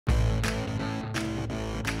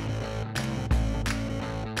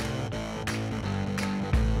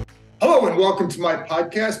Hello and welcome to my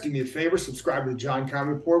podcast. Do me a favor, subscribe to the John Keim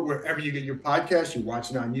Report wherever you get your podcast. You're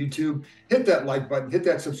watching on YouTube, hit that like button, hit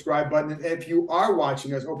that subscribe button. And if you are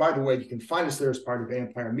watching us, oh, by the way, you can find us there as part of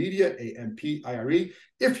Empire Media, AMPIRE.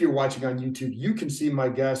 If you're watching on YouTube, you can see my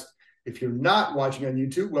guest. If you're not watching on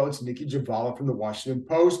YouTube, well, it's Nicki Jhabvala from the Washington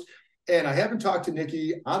Post. And I haven't talked to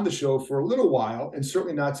Nicki on the show for a little while, and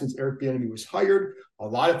certainly not since Eric Bieniemy was hired. A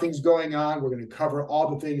lot of things going on. We're going to cover all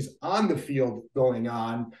the things on the field going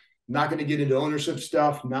on. Not going to get into ownership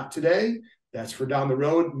stuff, not today. That's for down the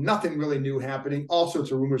road. Nothing really new happening. All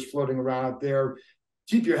sorts of rumors floating around out there.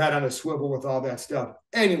 Keep your head on a swivel with all that stuff.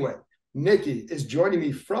 Anyway, Nicki is joining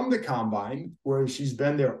me from the Combine, where she's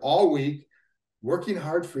been there all week, working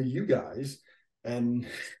hard for you guys. And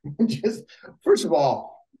just, first of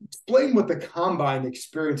all, explain what the Combine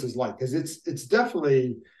experience is like, because it's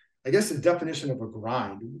definitely, I guess, the definition of a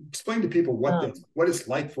grind. Explain to people what it's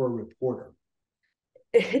like for a reporter.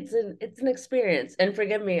 It's an experience, and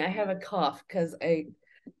forgive me, I have a cough because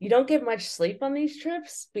you don't get much sleep on these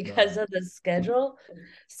trips because of the schedule.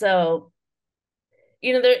 So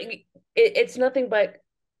it's nothing but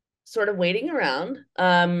sort of waiting around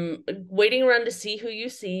to see who you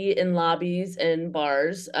see in lobbies and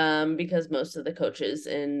bars, because most of the coaches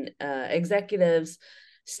and executives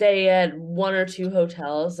stay at one or two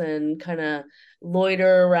hotels and kind of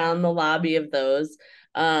loiter around the lobby of those.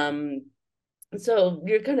 So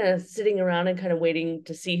you're kind of sitting around and kind of waiting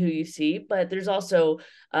to see who you see, but there's also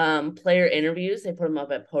player interviews. They put them up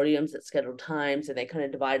at podiums at scheduled times, and they kind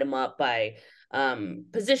of divide them up by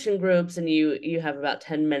position groups, and you have about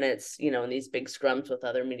 10 minutes, in these big scrums with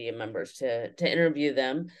other media members to interview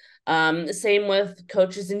them. Same with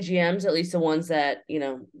coaches and GMs, at least the ones that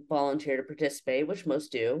volunteer to participate, which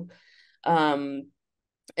most do.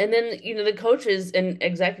 And then the coaches and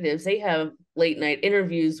executives, they have late night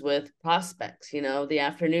interviews with prospects. The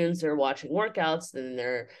afternoons they're watching workouts, then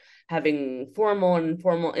they're having formal and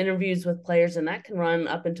informal interviews with players, and that can run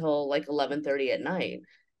up until like 11:30 at night.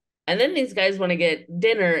 And then these guys want to get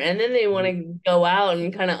dinner, and then they want to go out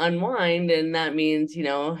and kind of unwind, and that means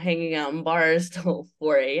hanging out in bars till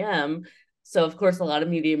 4 a.m. So of course a lot of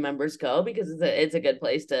media members go because it's a good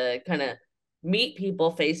place to kind of meet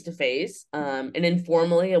people face to face, and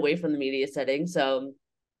informally away from the media setting. So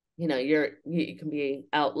you can be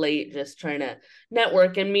out late just trying to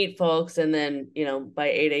network and meet folks, and then by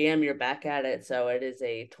 8 a.m. you're back at it. So it is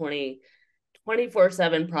a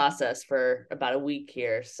 24/7 process for about a week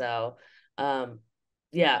here. So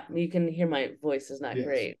yeah, you can hear my voice is not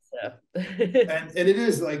great. So and it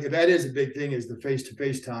is like, that is a big thing, is the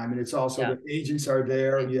face-to-face time. And it's also the agents are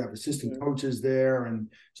there, and you have assistant coaches there.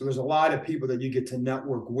 And so there's a lot of people that you get to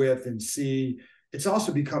network with and see. It's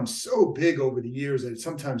also become so big over the years that it's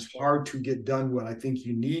sometimes hard to get done what I think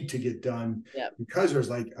you need to get done, because there's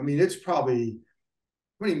it's probably,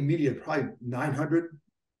 how many media, probably 900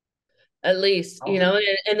 at least,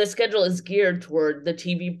 and the schedule is geared toward the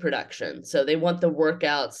TV production. So they want the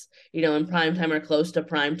workouts, in prime time or close to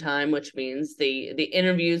prime time, which means the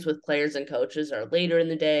interviews with players and coaches are later in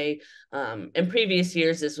the day. In previous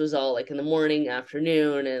years, this was all like in the morning,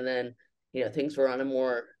 afternoon, and then, things were on a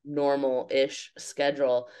more normal-ish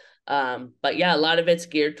schedule. But yeah, a lot of it's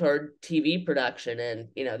geared toward TV production. And,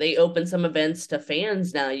 they open some events to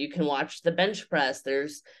fans now. You can watch the bench press.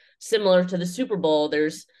 There's, similar to the Super Bowl,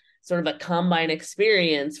 there's sort of a combine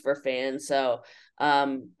experience for fans. So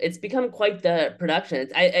it's become quite the production.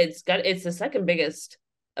 It's the second biggest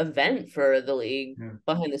event for the league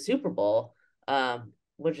behind the Super Bowl,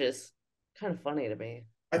 which is kind of funny to me.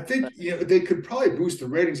 I think they could probably boost the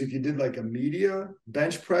ratings if you did like a media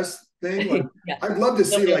bench press thing. Like, I'd love to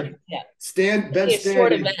see Ben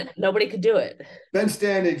short event. Nobody could do it. Ben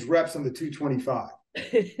Standing's reps on the 225.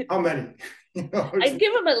 How many? I'd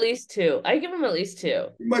give him at least two.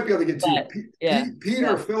 You might be able to get two.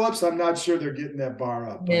 Peter Phillips, I'm not sure they're getting that bar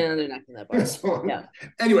up. Yeah, they're not getting that bar up.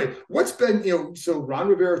 Anyway, what's been, so Ron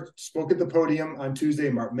Rivera spoke at the podium on Tuesday,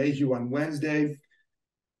 Mark Mayhew on Wednesday.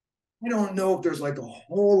 I don't know if there's like a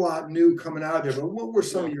whole lot new coming out of there, but what were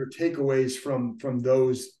some of your takeaways from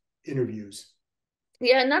those interviews?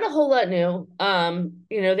 Yeah, not a whole lot new.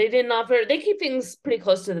 They didn't offer, they keep things pretty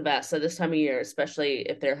close to the vest at this time of year, especially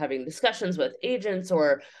if they're having discussions with agents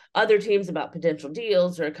or other teams about potential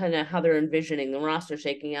deals or kind of how they're envisioning the roster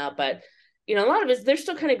shaking out. But, a lot of it, they're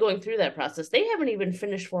still kind of going through that process. They haven't even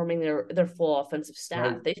finished forming their full offensive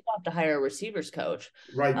staff. Right. They still have to hire a receivers coach.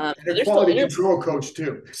 Right. And a quality control coach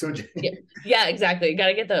too. So yeah, exactly. Got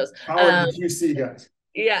to get those. Power QC guys.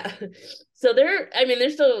 Yeah. So they're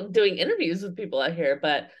still doing interviews with people out here,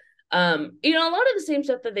 but a lot of the same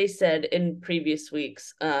stuff that they said in previous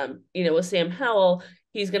weeks, with Sam Howell,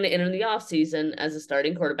 he's going to enter the offseason as a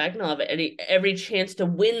starting quarterback and he'll have every chance to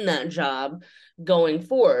win that job going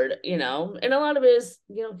forward, and a lot of it is,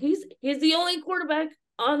 he's the only quarterback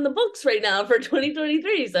on the books right now for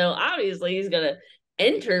 2023. So obviously he's going to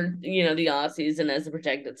enter, the offseason as a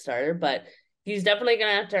projected starter, but he's definitely going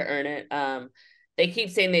to have to earn it. They keep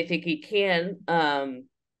saying they think he can.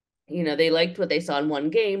 They liked what they saw in one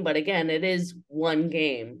game, but again, it is one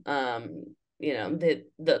game.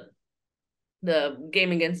 The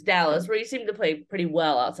game against Dallas, where he seemed to play pretty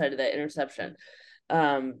well outside of that interception.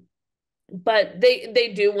 But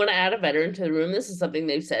they do want to add a veteran to the room. This is something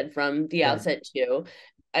they've said from the outset too.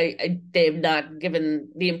 They've not given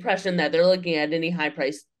the impression that they're looking at any high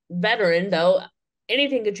priced veteran, though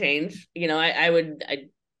anything could change. I'd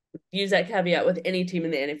use that caveat with any team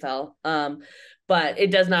in the NFL. But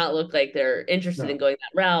it does not look like they're interested in going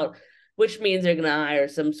that route, which means they're going to hire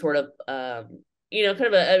some sort of, kind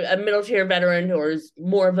of a middle tier veteran or is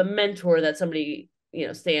more of a mentor that somebody,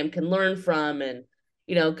 Sam can learn from and,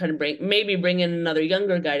 kind of bring in another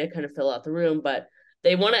younger guy to kind of fill out the room. But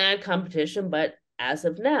they want to add competition. But as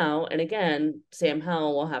of now, and again, Sam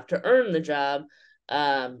Howell will have to earn the job.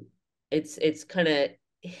 It's kind of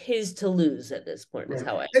his to lose at this point, is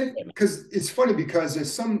how I because it's funny because it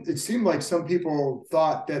seemed like some people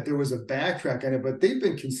thought that there was a backtrack on it, but they've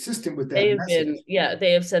been consistent with that message.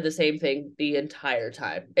 They have said the same thing the entire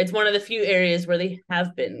time. It's one of the few areas where they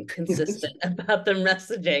have been consistent about the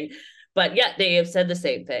messaging, but yeah, they have said the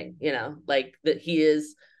same thing, like that he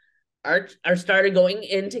is our starter going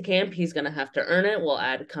into camp. He's going to have to earn it. We'll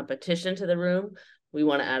add competition to the room. We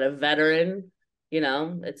want to add a veteran,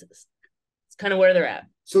 it's kind of where they're at.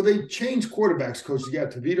 So they changed quarterbacks coach. You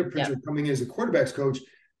got Tavita Pritchard coming in as a quarterbacks coach.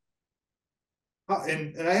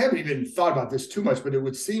 And I haven't even thought about this too much, but it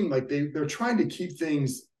would seem like they're trying to keep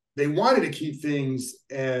things, they wanted to keep things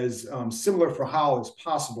as similar for Howell as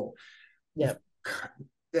possible. Yeah.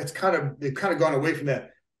 They've kind of gone away from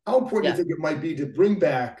that. How important do you think it might be to bring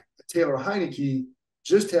back Taylor Heineke,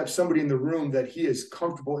 just to have somebody in the room that he is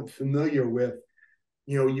comfortable and familiar with?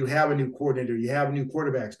 You have a new coordinator, you have a new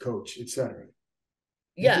quarterbacks coach, et cetera.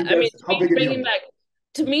 Yeah, bringing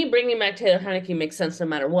back Taylor Heineke makes sense no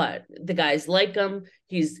matter what. The guys like him.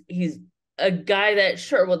 He's a guy that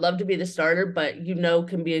sure would love to be the starter, but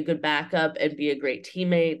can be a good backup and be a great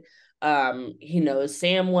teammate. He knows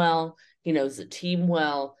Sam well. He knows the team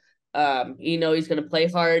well. He's going to play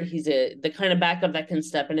hard. He's the kind of backup that can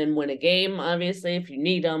step in and win a game, obviously, if you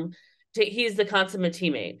need him. He's the consummate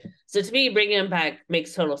teammate. So to me, bringing him back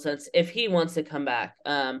makes total sense if he wants to come back.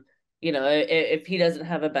 If he doesn't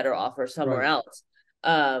have a better offer somewhere else.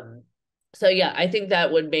 So yeah, I think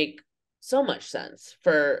that would make so much sense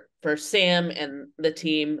for Sam and the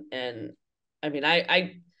team. And I mean,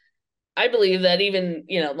 I believe that even,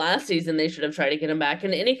 last season they should have tried to get him back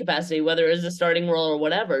in any capacity, whether it was a starting role or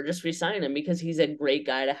whatever, just resign him because he's a great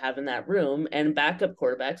guy to have in that room. And backup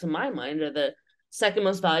quarterbacks, in my mind, are the second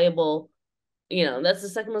most valuable, that's the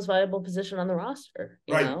second most valuable position on the roster,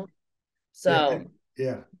 you know? So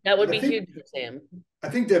that would be huge for Sam. I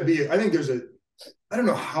think there's I don't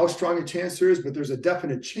know how strong a chance there is, but there's a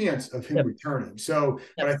definite chance of him returning. So,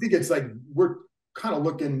 but I think it's like, we're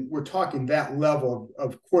talking that level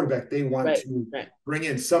of quarterback. They want to bring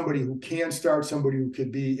in somebody who can start, somebody who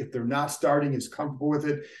could be, if they're not starting, is comfortable with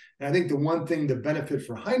it. And I think the benefit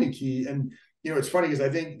for Heineke, and, it's funny because I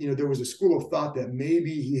think, there was a school of thought that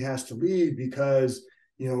maybe he has to leave because,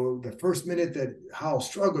 the first minute that Howell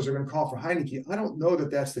struggles, are going to call for Heineke. I don't know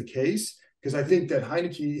that that's the case, because I think that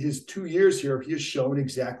Heineke, his 2 years here, he has shown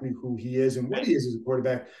exactly who he is and what he is as a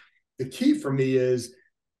quarterback. The key for me is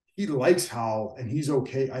he likes Howell and he's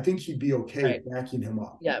okay. I think he'd be okay backing him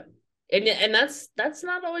up. Yeah. And that's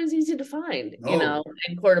not always easy to find,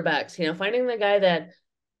 in quarterbacks, finding the guy that,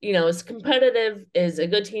 is competitive, is a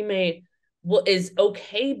good teammate, is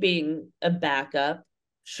okay being a backup.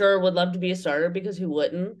 Sure, would love to be a starter because who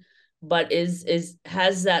wouldn't, but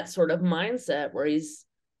has that sort of mindset where he's,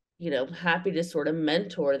 happy to sort of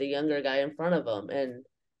mentor the younger guy in front of him. And,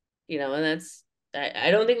 and that's,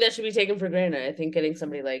 I don't think that should be taken for granted. I think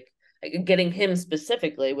getting him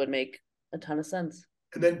specifically would make a ton of sense.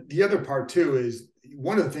 And then the other part too is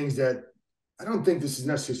one of the things that I don't think this is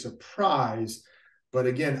necessarily a surprise, but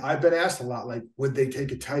again, I've been asked a lot, like, would they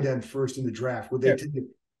take a tight end first in the draft? Would they take it?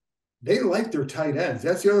 They like their tight ends.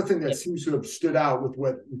 That's the other thing that seems to have stood out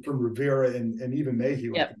from Rivera and even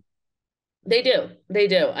Mayhew. Yep. They do.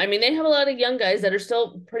 I mean, they have a lot of young guys that are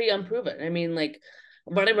still pretty unproven. I mean, like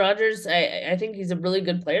Ronnie Rogers, I think he's a really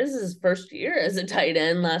good player. This is his first year as a tight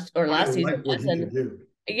end last season. Like what he can do.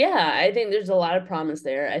 Yeah, I think there's a lot of promise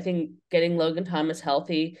there. I think getting Logan Thomas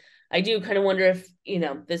healthy I do kind of wonder if,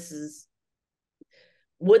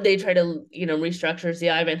 would they try to, restructure? See,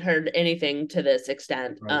 I haven't heard anything to this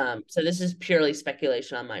extent. Right. So this is purely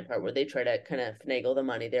speculation on my part, where they try to kind of finagle the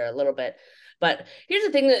money there a little bit. But here's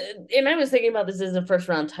the thing and I was thinking about this as a first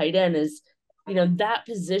round tight end is, that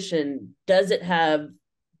position, does it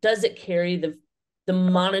carry the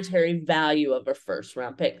monetary value of a first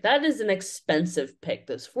round pick? That is an expensive pick.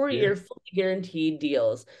 Those 4-year fully guaranteed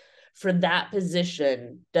deals for that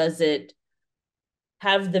position, does it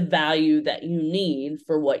have the value that you need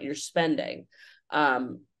for what you're spending?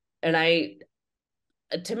 And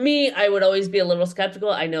to me, I would always be a little skeptical.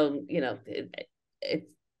 I know,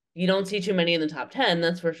 you don't see too many in the top 10.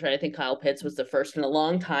 That's for sure. I think Kyle Pitts was the first in a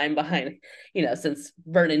long time behind, since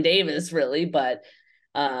Vernon Davis, really. But,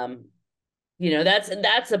 that's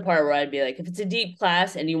the part where I'd be like, if it's a deep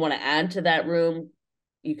class and you want to add to that room,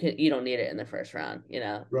 you don't need it in the first round,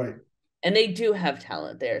 Right. And they do have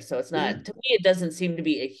talent there. So it's not, to me, it doesn't seem to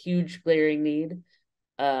be a huge glaring need.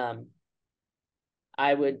 I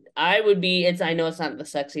would be, I know it's not the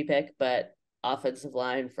sexy pick, but offensive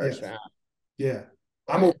line first round. Yeah.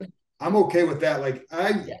 I'm okay with that. Like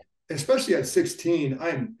especially at 16,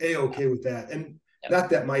 I'm A-okay with that. And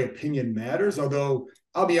not that my opinion matters, although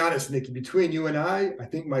I'll be honest, Nikki, between you and I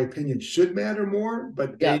think my opinion should matter more,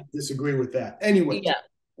 but they disagree with that. Anyway. Yeah.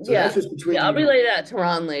 So that's just between I'll relay that to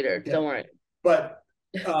Ron later. Yeah. Don't worry. But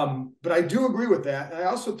I do agree with that. And I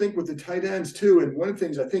also think with the tight ends too. And one of the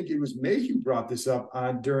things I think it was Mayhew brought this up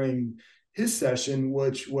on during his session,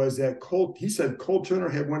 which was that he said Cole Turner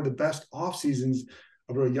had one of the best off seasons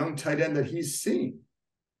of a young tight end that he's seen.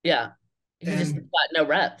 Yeah. He just got no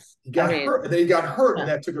reps. He got hurt. And then he got hurt and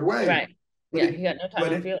that took it away. Right. But he got no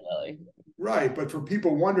time on field, really. Right. But for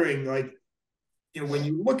people wondering, like, when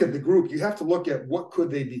you look at the group, you have to look at what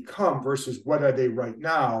could they become versus what are they right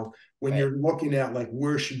now when you're looking at like,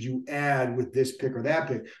 where should you add with this pick or that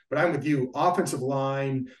pick? But I'm with you, offensive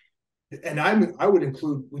line. And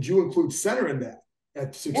would you include center in that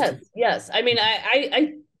at 16? Yes. I mean,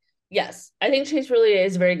 yes, I think Chase really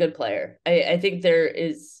is a very good player. I think there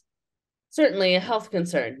is certainly a health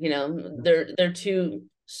concern. They're two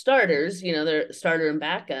starters, their starter and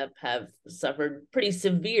backup have suffered pretty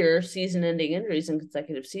severe season-ending injuries in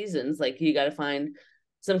consecutive seasons. Like, you got to find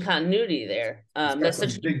some continuity there. That's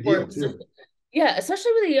such a big deal too. Yeah,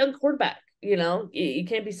 especially with a young quarterback. You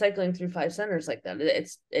can't be cycling through 5 centers like that.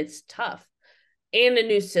 It's tough. And a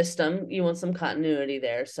new system, you want some continuity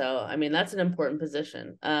there. So, I mean, that's an important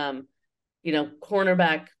position. Cornerback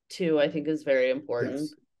too, I think, is very important.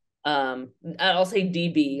 Yes. I'll say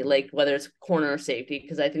DB, like whether it's corner or safety,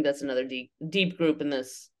 because I think that's another deep group in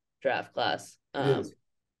this draft class. But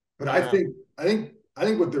I think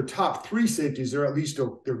with their top 3 safeties, they're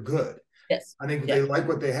good. Yes. I think they like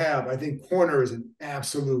what they have. I think corner is an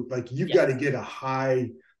absolute, like, you've got to get a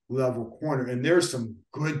high level corner, and there's some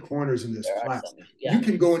good corners in this class. You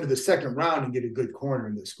can go into the second round and get a good corner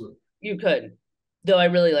in this group. You could, though. I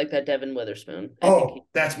really like that Devin Witherspoon.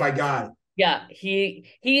 That's my guy. Yeah, he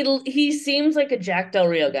seems like a Jack Del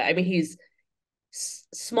Rio guy. I mean, he's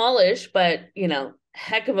smallish, but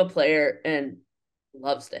heck of a player and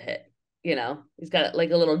loves to hit. He's got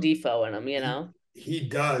like a little defo in him. He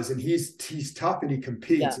does, and he's tough and he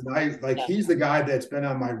competes. And he's the guy that's been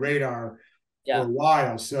on my radar for a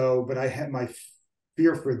while. So, but I had my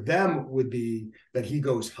fear for them would be that he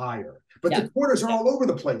goes higher. But the corners are all over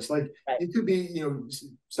the place. Like, it could be,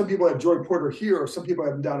 some people have Joy Porter here, or some people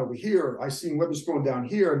have him down over here. I seen Witherspoon down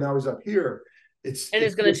here, and now he's up here. It's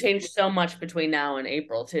going to change so much between now and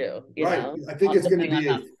April too. I think it's going to be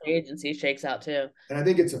how the agency shakes out too. And I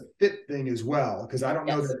think it's a fit thing as well, because I don't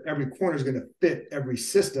know that every corner is going to fit every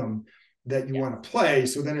system that you want to play.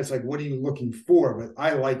 So then it's like, what are you looking for? But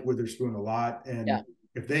I like Witherspoon a lot, and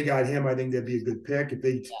if they got him, I think that'd be a good pick. If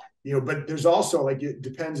they but there's also, like, it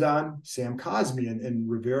depends on Sam Cosmi, and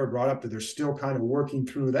Rivera brought up that they're still kind of working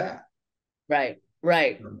through that. Right.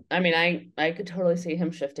 I mean, I could totally see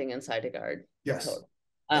him shifting inside to guard. Yes.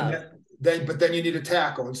 Totally. But then you need a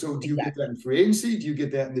tackle. And so do you get that in free agency? Do you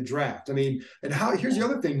get that in the draft? I mean, and here's the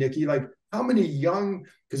other thing, Nikki, like, how many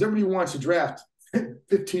because everybody wants to draft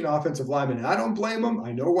 15 offensive linemen, and I don't blame them.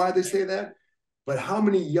 I know why they say that. But how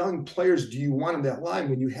many young players do you want in that line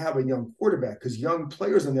when you have a young quarterback? Because young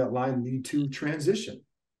players in that line lead to transition.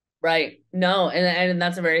 Right. No, and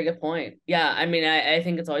that's a very good point. Yeah, I mean, I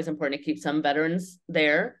think it's always important to keep some veterans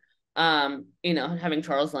there. Having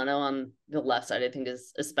Charles Leno on the left side, I think,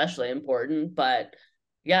 is especially important. But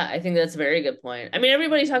yeah, I think that's a very good point. I mean,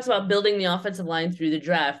 everybody talks about building the offensive line through the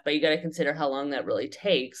draft, but you got to consider how long that really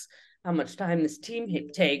takes. how much time this team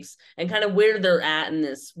takes and kind of where they're at in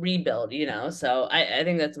this rebuild, So I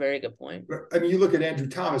think that's a very good point. I mean, you look at Andrew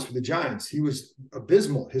Thomas for the Giants. He was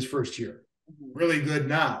abysmal his first year. Really good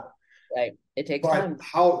now. Right. It takes time.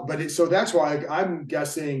 So that's why I'm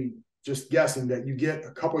just guessing that you get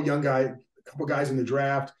a couple guys in the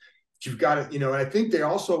draft. You've got it, and I think they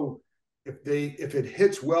also, if it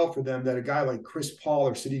hits well for them, that a guy like Chris Paul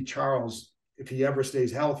or Sidi Charles, if he ever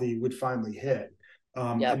stays healthy, would finally hit.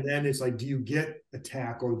 And then it's like, do you get a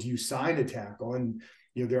tackle? Do you sign a tackle? And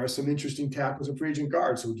there are some interesting tackles and free agent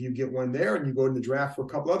guards. So do you get one there and you go in the draft for a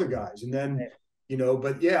couple other guys? And then,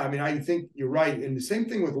 but yeah, I mean, I think you're right. And the same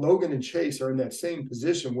thing with Logan and Chase are in that same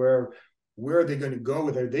position where are they going to go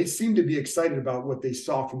with it? They seem to be excited about what they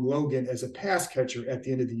saw from Logan as a pass catcher at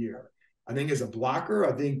the end of the year. I think as a blocker,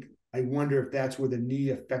 I wonder if that's where the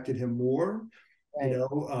knee affected him more,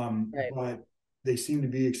 but they seem to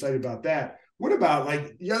be excited about that. What about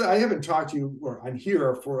I haven't talked to you or I'm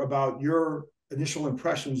here about your initial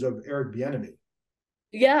impressions of Eric Bieniemy.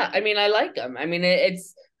 Yeah, I mean, I like him. I mean, I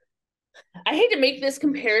hate to make this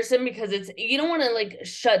comparison because you don't want to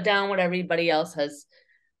shut down what everybody else has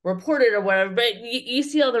reported or whatever, but you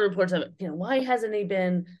see all the reports of it. Why hasn't he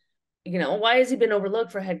been, why has he been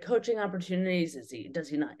overlooked for head coaching opportunities? Does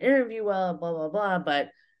he not interview well, blah, blah, blah. But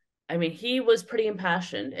I mean, he was pretty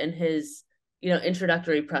impassioned in his,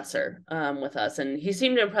 introductory presser with us. And he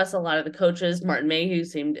seemed to impress a lot of the coaches. Martin Mayhew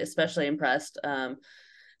seemed especially impressed.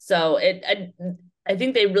 So I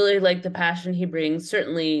think they really like the passion he brings.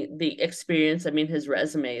 Certainly the experience. I mean, his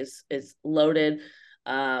resume is loaded.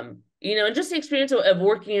 And just the experience of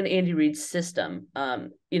working in Andy Reid's system.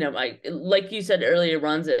 Like you said earlier,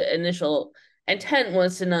 Ron's initial intent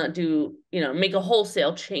was to not do, make a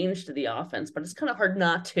wholesale change to the offense, but it's kind of hard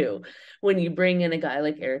not to when you bring in a guy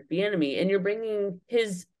like Eric Bieniemy and you're bringing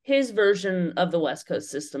his version of the West Coast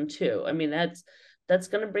system too. I mean, that's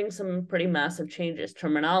going to bring some pretty massive changes,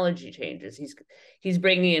 terminology changes. He's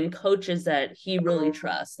bringing in coaches that he really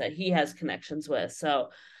trusts, that he has connections with. So,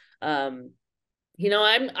 I've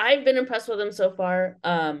been impressed with him so far.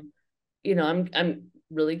 I'm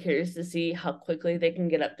really curious to see how quickly they can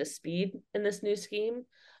get up to speed in this new scheme,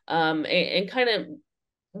 and kind of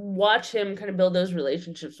watch him kind of build those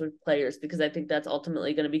relationships with players, because I think that's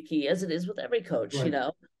ultimately going to be key, as it is with every coach. Right.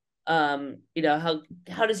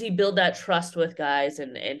 How does he build that trust with guys,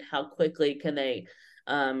 and how quickly can they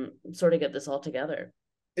sort of get this all together?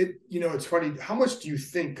 It's funny. How much do you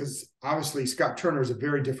think? Because obviously Scott Turner is a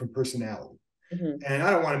very different personality. Mm-hmm. And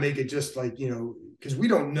I don't want to make it just because we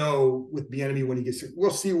don't know with Bieniemy when he gets, we'll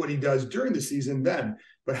see what he does during the season then.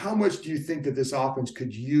 But how much do you think that this offense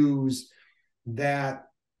could use that?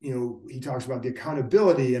 He talks about the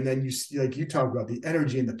accountability, and then you talk about the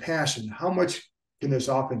energy and the passion. How much can this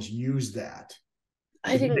offense use that?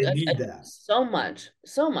 I think they need that so much.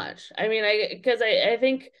 I mean, I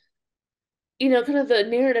think, kind of the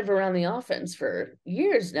narrative around the offense for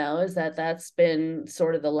years now is that that's been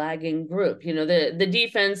sort of the lagging group. The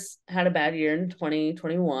defense had a bad year in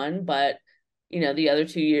 2021, but, the other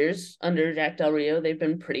 2 years under Jack Del Rio, they've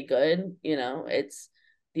been pretty good. It's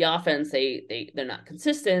the offense, they're not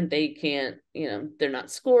consistent. They can't, they're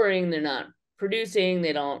not scoring. They're not producing.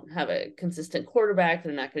 They don't have a consistent quarterback.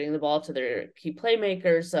 They're not getting the ball to their key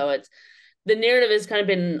playmakers. So the narrative has kind of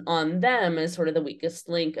been on them as sort of the weakest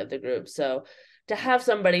link of the group. So to have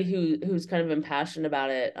somebody who's kind of impassioned about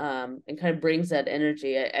it, and kind of brings that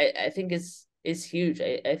energy, I think is huge.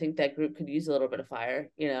 I think that group could use a little bit of fire,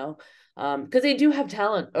 because they do have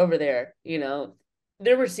talent over there.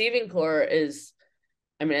 Their receiving core is,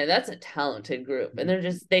 I mean, that's a talented group,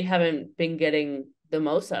 and they haven't been getting the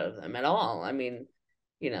most out of them at all. I mean,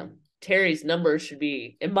 Terry's numbers should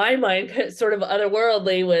be, in my mind, sort of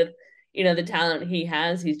otherworldly with, the talent he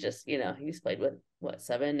has. He's just, he's played with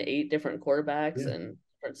 7, 8 different quarterbacks and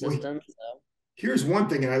different systems. So here's one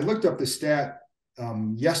thing, and I looked up the stat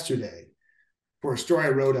yesterday for a story I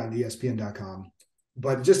wrote on ESPN.com,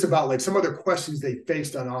 but just about some other questions they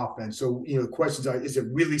faced on offense. So, questions are, is it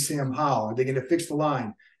really Sam Howell? Are they going to fix the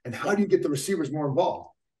line? And how do you get the receivers more involved?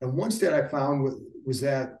 And one stat I found was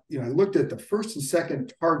that, I looked at the first and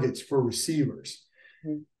second targets for receivers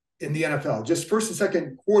in the NFL, just first and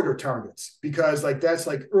second quarter targets, because that's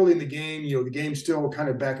early in the game, the game's still kind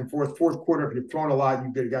of back and forth. Fourth quarter, if you're throwing a lot,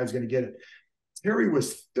 you get a guy's going to get it. Terry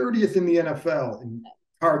was 30th in the NFL in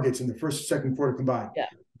targets in the first and second quarter combined. Yeah.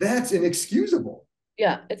 That's inexcusable.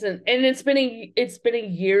 Yeah, it's been a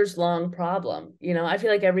years long problem. I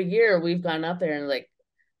feel like every year we've gone up there and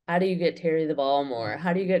how do you get Terry the ball more?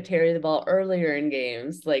 How do you get Terry the ball earlier in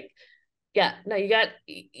games?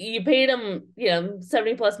 You paid him,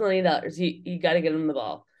 $70+ million. You got to get him the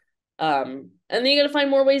ball. And then you got to find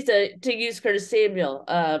more ways to use Curtis Samuel.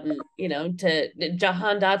 Jahan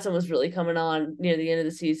Dotson was really coming on near the end of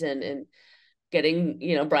the season and getting,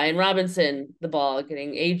 Brian Robinson the ball,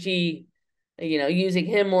 getting AG, using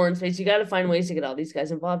him more in space. You got to find ways to get all these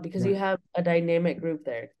guys involved because you have a dynamic group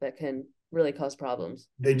there that can really cause problems.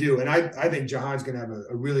 They do. And I think Jahan's going to have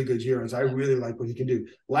a really good year, as I really like what he can do.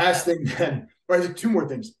 Last thing then, right, two more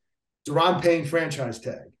things. Deron Payne franchise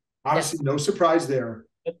tag. Obviously, no surprise there.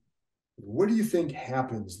 What do you think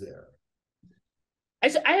happens there?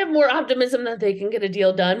 I have more optimism that they can get a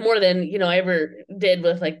deal done, more than I ever did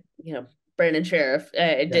with Brandon Sheriff.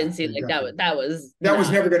 It didn't seem like that was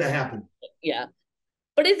never going to happen. Yeah,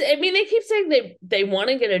 but they keep saying they want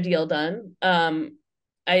to get a deal done.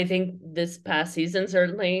 I think this past season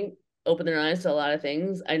certainly opened their eyes to a lot of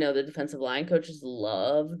things. I know the defensive line coaches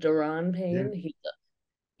love Deron Payne. Yeah.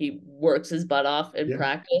 He works his butt off in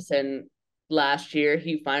practice, and last year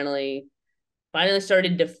he finally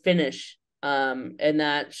started to finish, and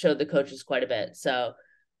that showed the coaches quite a bit. So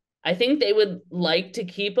I think they would like to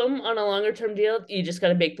keep him on a longer term deal. You just got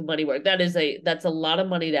to make the money work. That's a lot of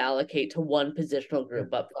money to allocate to one positional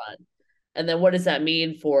group up front. And then what does that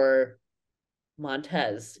mean for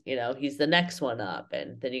Montez? He's the next one up,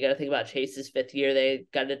 and then you got to think about Chase's 5th year. They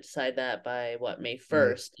got to decide that by May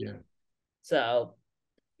 1st. Yeah. So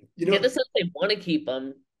the sense they want to keep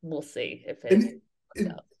him. We'll see if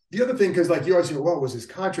the other thing, because like you always say, well, was his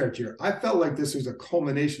contract year? I felt like this was a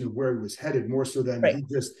culmination of where he was headed, more so than he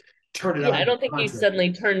just turned it on. I don't think he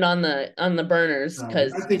suddenly turned on the burners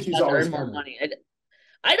because I think he's always more money.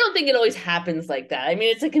 I don't think it always happens like that. I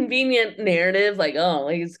mean, it's a convenient narrative, like, oh,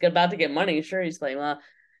 he's about to get money. Sure, he's playing well.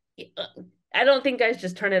 I don't think guys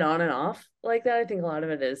just turn it on and off like that. I think a lot of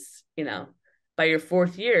it is, by your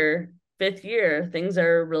 4th year, 5th year, things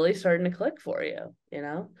are really starting to click for you,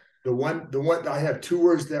 The one I have 2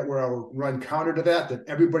 words that where I'll run counter to that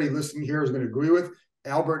everybody listening here is going to agree with.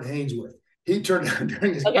 Albert Haynesworth. He turned on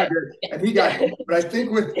during his career, and he got. But I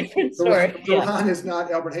think with Deron is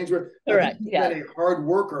not Albert Haynesworth. Correct. He's been a hard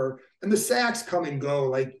worker, and the sacks come and go.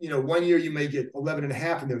 Like 1 year you may get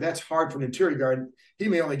 11.5 in there. That's hard for an interior guard. He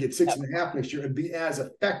may only get 6.5 next year and be as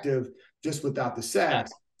effective just without the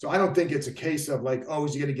sacks. So I don't think it's a case of like, oh,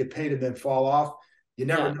 is he going to get paid and then fall off? You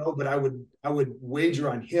never know, but I would wager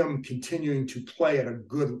on him continuing to play at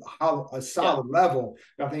a solid level.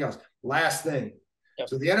 Nothing else. Last thing. Yep.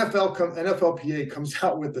 So the NFLPA comes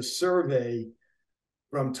out with a survey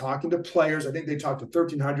from talking to players. I think they talked to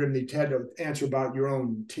 1,300, and they had to answer about your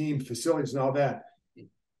own team, facilities, and all that.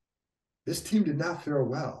 This team did not fare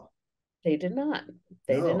well. They did not.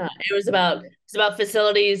 They did not. It was about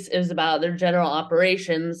facilities. It was about their general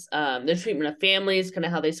operations, their treatment of families, kind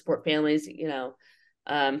of how they support families,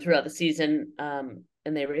 throughout the season, and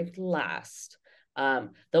they ranked last.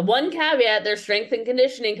 The one caveat, their strength and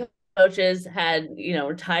conditioning coaches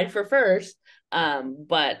were tied for first,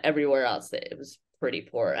 but everywhere else it was pretty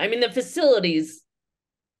poor. I mean, the facilities,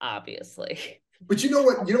 obviously. But you know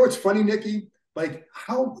what's funny, Nicki?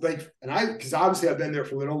 Because obviously I've been there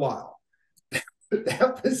for a little while.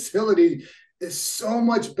 That facility is so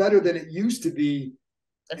much better than it used to be.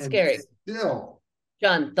 That's scary. Still,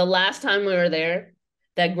 John, the last time we were there,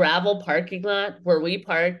 that gravel parking lot where we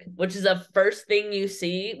park, which is the first thing you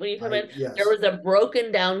see when you come in, there was a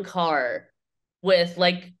broken down car with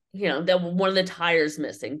that one of the tires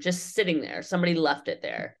missing, just sitting there. Somebody left it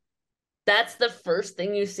there. That's the first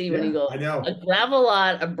thing you see when you go. I know. A gravel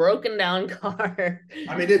lot, a broken down car.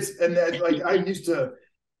 I mean, I used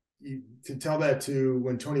to tell that to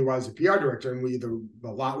when Tony was the PR director, and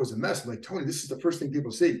the lot was a mess. I'm like, Tony, this is the first thing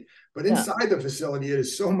people see. But inside the facility, it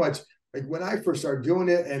is so much. Like when I first started doing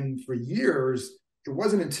it, and for years, it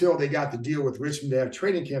wasn't until they got the deal with Richmond to have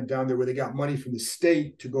training camp down there where they got money from the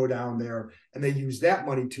state to go down there, and they used that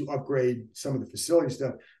money to upgrade some of the facility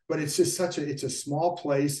stuff. But it's just it's a small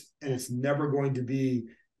place, and it's never going to be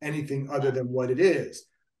anything other than what it is.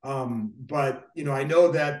 But I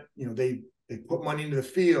know that they put money into the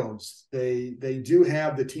fields. They do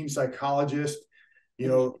have the team psychologist.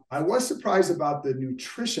 I was surprised about the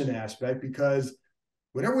nutrition aspect because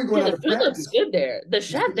whenever we go down to practice, the food looks good there. The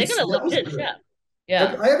chef, they got a legit chef.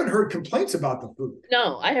 Yeah, I haven't heard complaints about the food.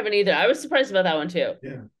 No, I haven't either. I was surprised about that one too.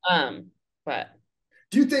 Yeah. But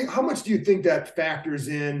how much do you think that factors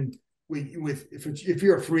in with if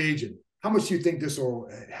you're a free agent? How much do you think this will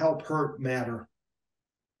help, hurt, matter?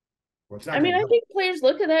 I think players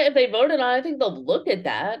look at that. If they voted on it, I think they'll look at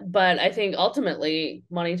that. But I think ultimately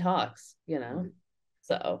money talks,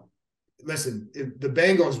 So listen, if the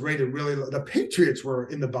Bengals rated really low. The Patriots were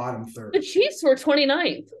in the bottom third. The Chiefs were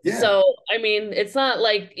 29th. Yeah. So, I mean, it's not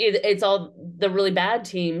like it's all the really bad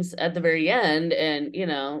teams at the very end. And,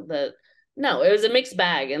 no, it was a mixed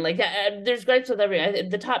bag. And like, there's gripes with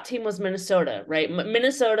the top team was Minnesota, right?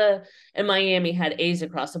 Minnesota and Miami had A's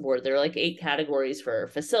across the board. There were like 8 categories for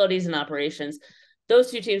facilities and operations.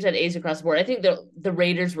 Those 2 teams had A's across the board. I think the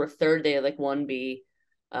Raiders were third. They had like 1B.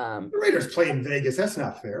 The Raiders play in Vegas. That's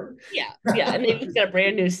not fair. Yeah, and they just got a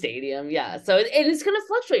brand new stadium. Yeah, so and it's going to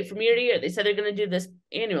fluctuate from year to year. They said they're going to do this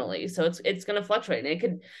annually, so it's going to fluctuate. And it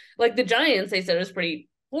could, like the Giants, they said it was pretty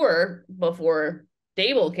poor before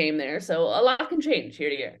Dable came there, so a lot can change year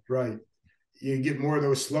to year. Right. You get more of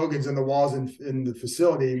those slogans on the walls in the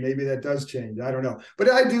facility. Maybe that does change. I don't know, but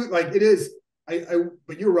I do like it is.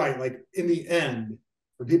 But you're right. Like in the end,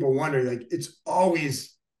 for people wondering, like it's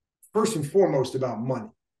always first and foremost about money.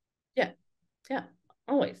 Yeah,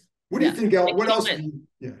 always. What do you think? What else?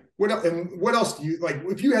 What else do you like?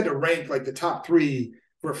 If you had to rank like the top 3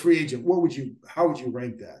 for a free agent, how would you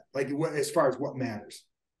rank that? Like as far as what matters?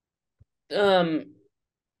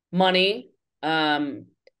 Money.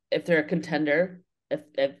 If they're a contender,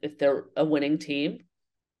 if they're a winning team,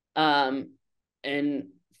 and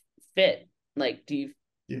fit. Like, do you?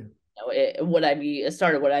 Yeah. Would I be a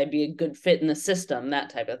starter? Would I be a good fit in the system? That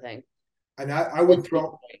type of thing. And I would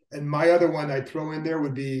throw, and my other one I'd throw in there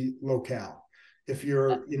would be locale. If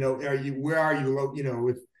you're, where are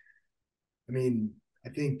you, I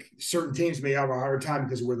think certain teams may have a harder time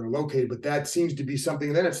because of where they're located, but that seems to be something.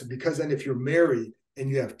 And then it's because then if you're married and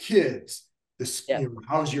you have kids,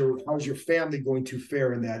 how's your family going to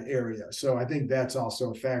fare in that area? So I think that's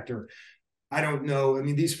also a factor. I don't know. I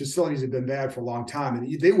mean, these facilities have been bad for a long time,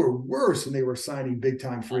 and they were worse and they were signing big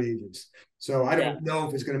time free agents. So I don't know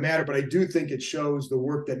if it's going to matter, but I do think it shows the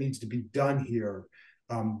work that needs to be done here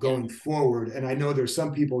going forward. And I know there's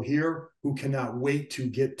some people here who cannot wait to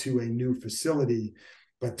get to a new facility,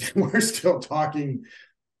 but we're still talking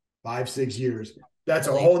 5-6 years. That's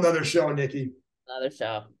a whole nother show, Nicki. Another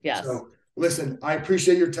show. Yes. So listen, I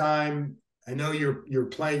appreciate your time. I know you're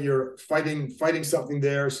fighting something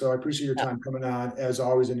there. So I appreciate your time coming on as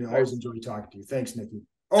always. And I always enjoy talking to you. Thanks, Nicki.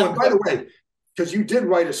 Oh, and by the way, because you did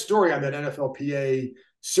write a story on that NFLPA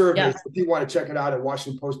survey. If you want to check it out at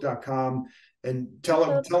WashingtonPost.com and tell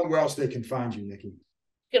them where else they can find you, Nicki.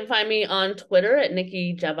 You can find me on Twitter at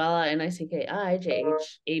Nicki Jhabvala, NICKI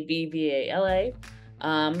JHABVALA,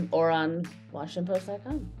 or on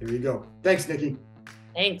WashingtonPost.com. There you go. Thanks, Nicki.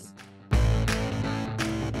 Thanks.